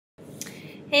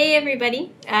Hey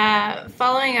everybody!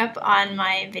 Following up on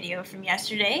my video from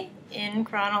yesterday in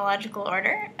chronological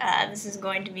order, this is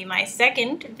going to be my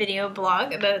second video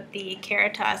blog about the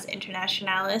Caritas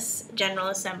Internationalis General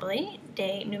Assembly,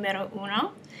 Day Numero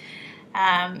Uno.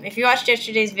 If you watched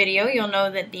yesterday's video, you'll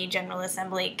know that the General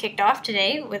Assembly kicked off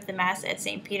today with the Mass at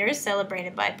St. Peter's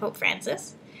celebrated by Pope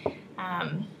Francis.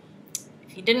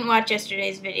 If you didn't watch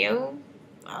yesterday's video,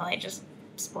 well, I just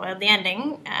spoiled the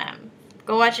ending.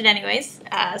 Go watch it anyways,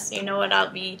 so you know what I'll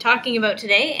be talking about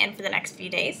today and for the next few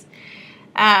days.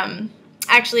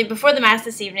 Actually, before the Mass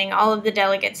this evening, all of the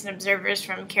delegates and observers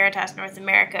from Caritas North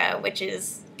America, which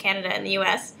is Canada and the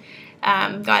US,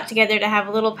 got together to have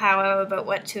a little powwow about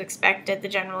what to expect at the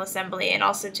General Assembly and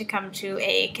also to come to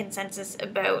a consensus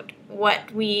about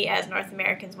what we as North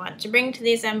Americans want to bring to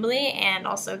the Assembly and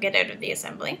also get out of the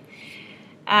Assembly.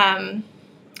 And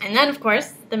then, of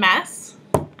course, the Mass.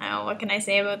 What can I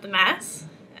say about the Mass?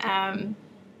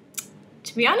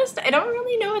 To be honest, I don't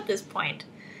really know at this point.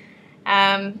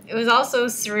 It was also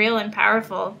surreal and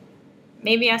powerful.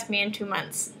 Maybe ask me in 2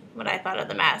 months what I thought of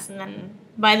the Mass, and then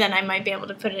by then I might be able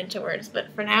to put it into words.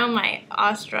 But for now, my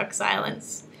awestruck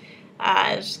silence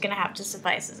is just going to have to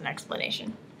suffice as an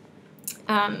explanation.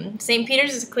 St.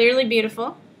 Peter's is clearly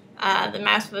beautiful. The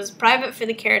Mass was private for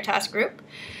the Caritas group.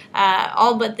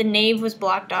 All but the nave was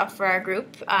blocked off for our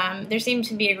group. There seemed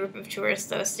to be a group of tourists,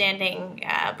 though, standing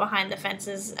behind the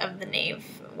fences of the nave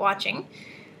watching.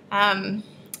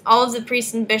 All of the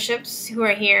priests and bishops who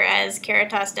are here as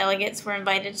Caritas delegates were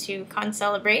invited to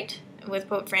concelebrate with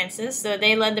Pope Francis, so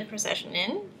they led the procession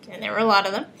in, and there were a lot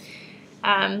of them.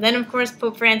 Then, of course,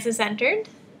 Pope Francis entered,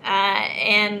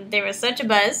 and there was such a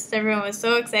buzz. Everyone was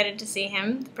so excited to see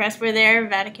him. The press were there,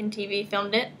 Vatican TV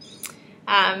filmed it.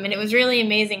 And it was really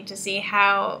amazing to see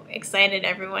how excited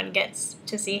everyone gets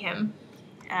to see him.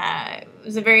 It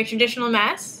was a very traditional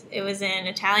Mass. It was in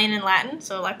Italian and Latin,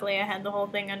 so luckily I had the whole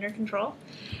thing under control.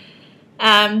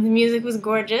 The music was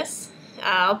gorgeous.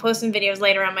 I'll post some videos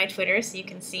later on my Twitter so you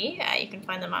can see. You can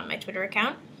find them on my Twitter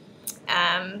account.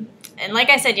 And like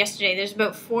I said yesterday, there's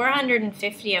about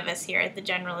 450 of us here at the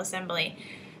General Assembly.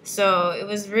 So it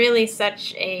was really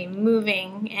such a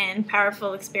moving and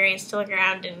powerful experience to look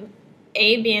around and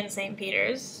A, be in St.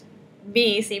 Peter's,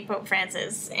 B, see Pope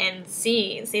Francis, and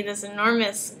C, see this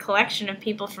enormous collection of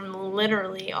people from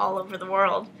literally all over the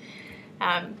world.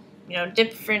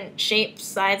 Different shapes,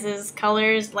 sizes,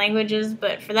 colors, languages,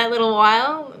 but for that little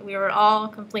while, we were all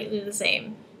completely the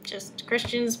same. Just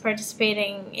Christians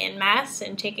participating in Mass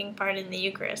and taking part in the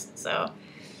Eucharist. So,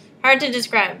 hard to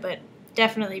describe, but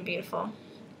definitely beautiful.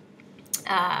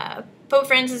 Pope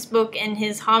Francis spoke in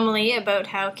his homily about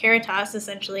how Caritas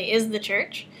essentially is the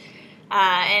Church,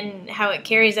 and how it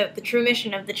carries out the true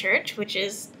mission of the Church, which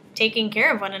is taking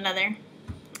care of one another.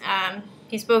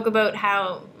 He spoke about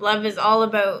how love is all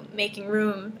about making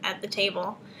room at the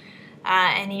table,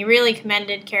 and he really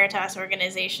commended Caritas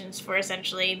organizations for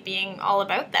essentially being all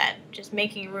about that, just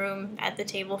making room at the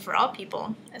table for all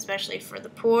people, especially for the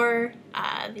poor,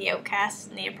 the outcasts,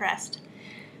 and the oppressed.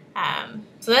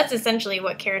 So that's essentially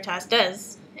what Caritas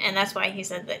does, and that's why he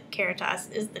said that Caritas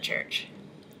is the Church.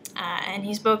 And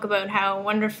he spoke about how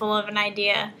wonderful of an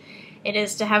idea it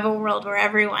is to have a world where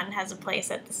everyone has a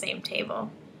place at the same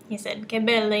table. He said, "Che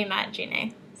bella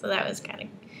immagine." So that was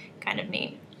kind of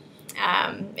neat.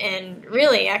 And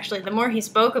really, actually, the more he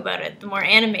spoke about it, the more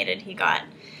animated he got.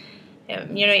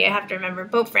 You have to remember,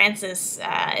 Pope Francis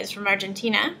is from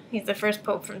Argentina. He's the first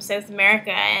pope from South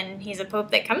America, and he's a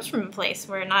pope that comes from a place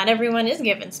where not everyone is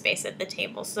given space at the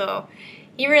table. So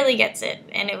he really gets it,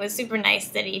 and it was super nice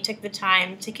that he took the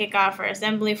time to kick off our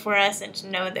assembly for us and to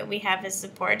know that we have his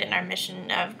support in our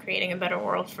mission of creating a better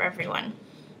world for everyone.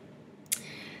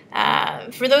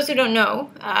 For those who don't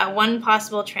know, one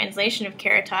possible translation of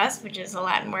Caritas, which is a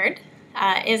Latin word,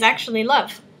 is actually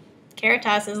love.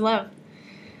 Caritas is love.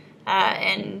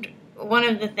 And one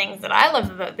of the things that I love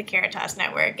about the Caritas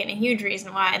network, and a huge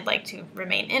reason why I'd like to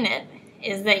remain in it,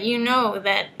 is that you know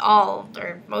that all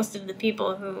or most of the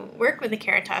people who work with the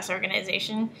Caritas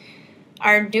organization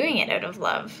are doing it out of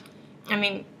love. I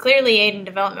mean, clearly aid and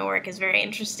development work is very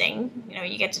interesting.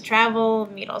 You get to travel,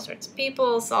 meet all sorts of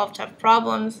people, solve tough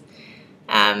problems.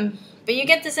 But you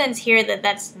get the sense here that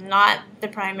that's not the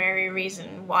primary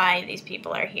reason why these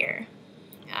people are here.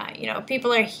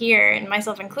 People are here, and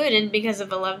myself included, because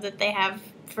of a love that they have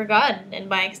for God, and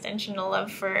by extension, a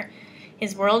love for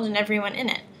His world and everyone in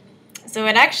it. So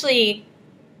it actually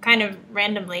kind of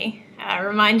randomly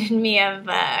reminded me of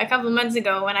a couple of months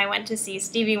ago when I went to see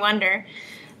Stevie Wonder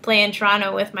play in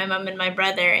Toronto with my mom and my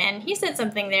brother, and he said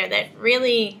something there that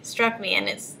really struck me, and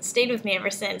it's stayed with me ever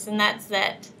since, and that's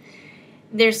that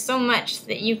there's so much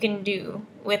that you can do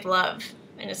with love,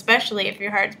 and especially if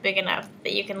your heart's big enough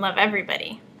that you can love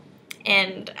everybody.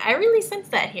 And I really sense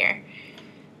that here.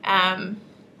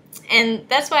 And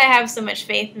that's why I have so much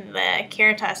faith in the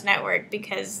Caritas network,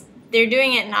 because they're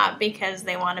doing it not because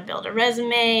they want to build a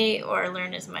resume or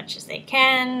learn as much as they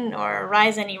can or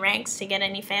rise any ranks to get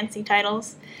any fancy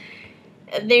titles.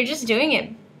 They're just doing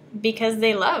it because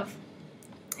they love.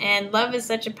 And love is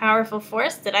such a powerful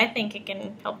force that I think it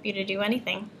can help you to do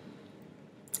anything.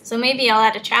 So maybe I'll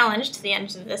add a challenge to the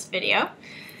end of this video.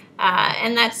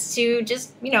 And that's to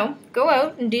just, go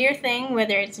out and do your thing,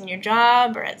 whether it's in your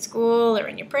job or at school or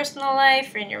in your personal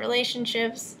life or in your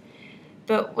relationships.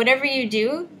 But whatever you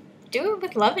do it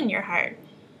with love in your heart,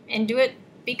 and do it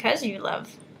because you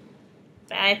love.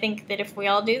 I think that if we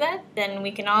all do that, then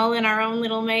we can all in our own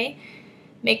little way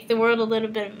make the world a little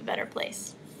bit of a better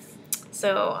place.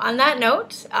 So on that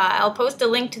note, I'll post a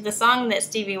link to the song that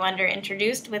Stevie Wonder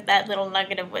introduced with that little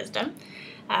nugget of wisdom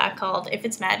called If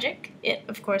It's Magic, it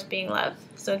of course being love.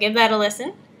 So give that a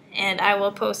listen, and I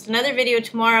will post another video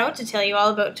tomorrow to tell you all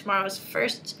about tomorrow's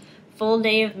first full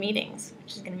day of meetings,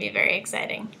 which is going to be very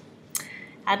exciting.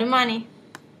 Adumani.